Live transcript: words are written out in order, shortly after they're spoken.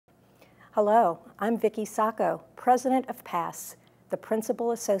Hello, I'm Vicki Sacco, President of PASS, the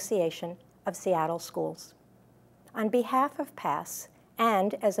Principal Association of Seattle Schools. On behalf of PASS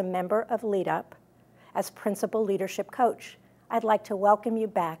and as a member of LeadUp, as Principal Leadership Coach, I'd like to welcome you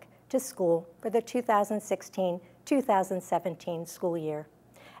back to school for the 2016-2017 school year.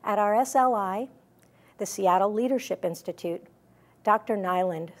 At our SLI, the Seattle Leadership Institute, Dr.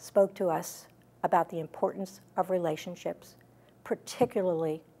 Nyland spoke to us about the importance of relationships,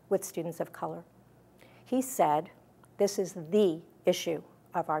 particularly with students of color. He said, this is the issue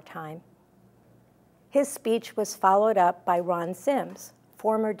of our time. His speech was followed up by Ron Sims,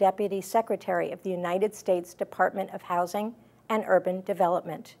 former Deputy Secretary of the United States Department of Housing and Urban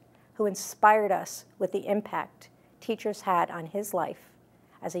Development, who inspired us with the impact teachers had on his life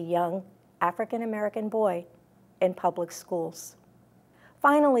as a young African-American boy in public schools.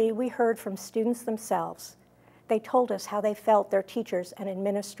 Finally, we heard from students themselves. They told us how they felt their teachers and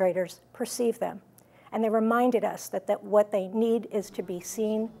administrators perceive them, and they reminded us that what they need is to be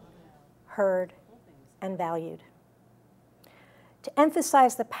seen, heard, and valued. To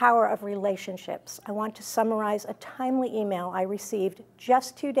emphasize the power of relationships, I want to summarize a timely email I received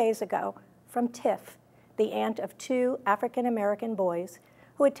just 2 days ago from Tiff, the aunt of 2 African-American boys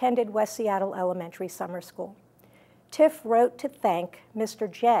who attended West Seattle Elementary Summer School. Tiff wrote to thank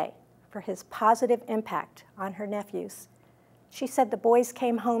Mr. J for his positive impact on her nephews. She said the boys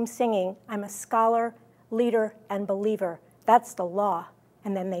came home singing, "I'm a scholar, leader, and believer. That's the law,"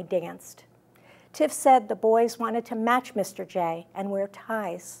 and then they danced. Tiff said the boys wanted to match Mr. J and wear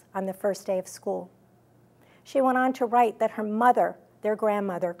ties on the first day of school. She went on to write that her mother, their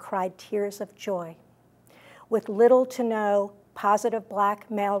grandmother, cried tears of joy. With little to no positive Black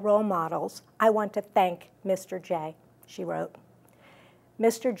male role models, I want to thank Mr. J, she wrote.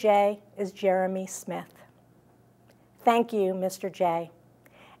 Mr. J is Jeremy Smith. Thank you, Mr. J.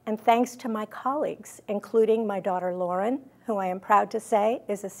 And thanks to my colleagues, including my daughter Lauren, who I am proud to say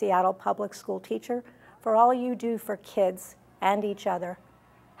is a Seattle public school teacher, for all you do for kids and each other.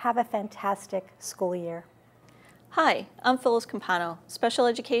 Have a fantastic school year. Hi, I'm Phyllis Campano, special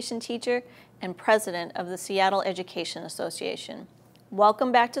education teacher and president of the Seattle Education Association.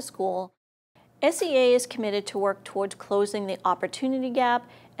 Welcome back to school. SEA is committed to work towards closing the opportunity gap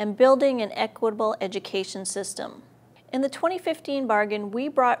and building an equitable education system. In the 2015 bargain, we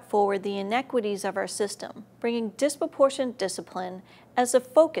brought forward the inequities of our system, bringing disproportionate discipline as a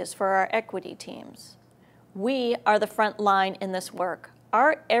focus for our equity teams. We are the front line in this work.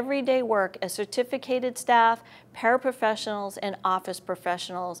 Our everyday work as certificated staff, paraprofessionals, and office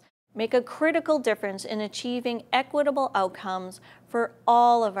professionals make a critical difference in achieving equitable outcomes for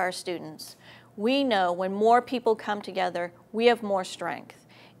all of our students. We know when more people come together, we have more strength.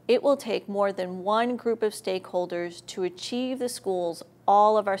 It will take more than one group of stakeholders to achieve the schools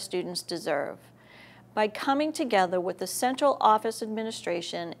all of our students deserve. By coming together with the Central Office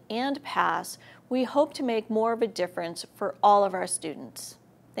Administration and PASS, we hope to make more of a difference for all of our students.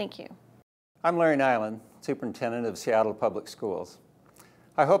 Thank you. I'm Larry Nyland, Superintendent of Seattle Public Schools.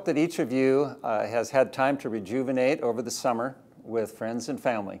 I hope that each of you has had time to rejuvenate over the summer with friends and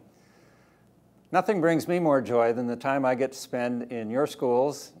family. Nothing brings me more joy than the time I get to spend in your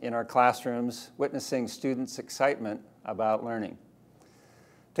schools, in our classrooms, witnessing students' excitement about learning.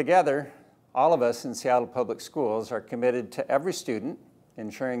 Together, all of us in Seattle Public Schools are committed to every student,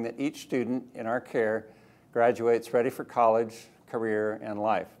 ensuring that each student in our care graduates ready for college, career, and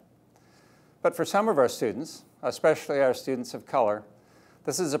life. But for some of our students, especially our students of color,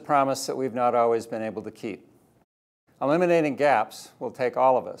 this is a promise that we've not always been able to keep. Eliminating gaps will take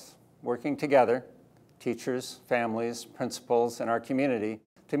all of us, working together, teachers, families, principals, and our community,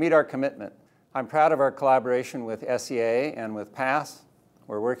 to meet our commitment. I'm proud of our collaboration with SEA and with PASS.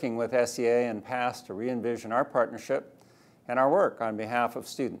 We're working with SEA and PASS to re-envision our partnership and our work on behalf of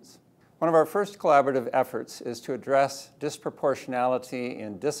students. One of our first collaborative efforts is to address disproportionality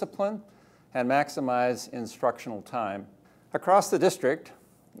in discipline and maximize instructional time. Across the district,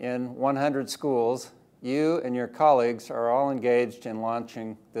 in 100 schools, you and your colleagues are all engaged in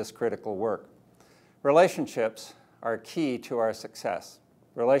launching this critical work. Relationships are key to our success.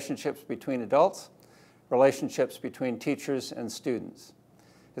 Relationships between adults, relationships between teachers and students.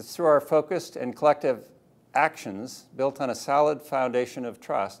 It's through our focused and collective actions built on a solid foundation of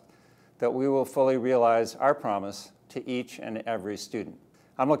trust that we will fully realize our promise to each and every student.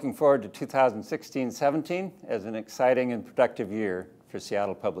 I'm looking forward to 2016-17 as an exciting and productive year for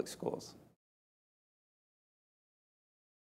Seattle Public Schools.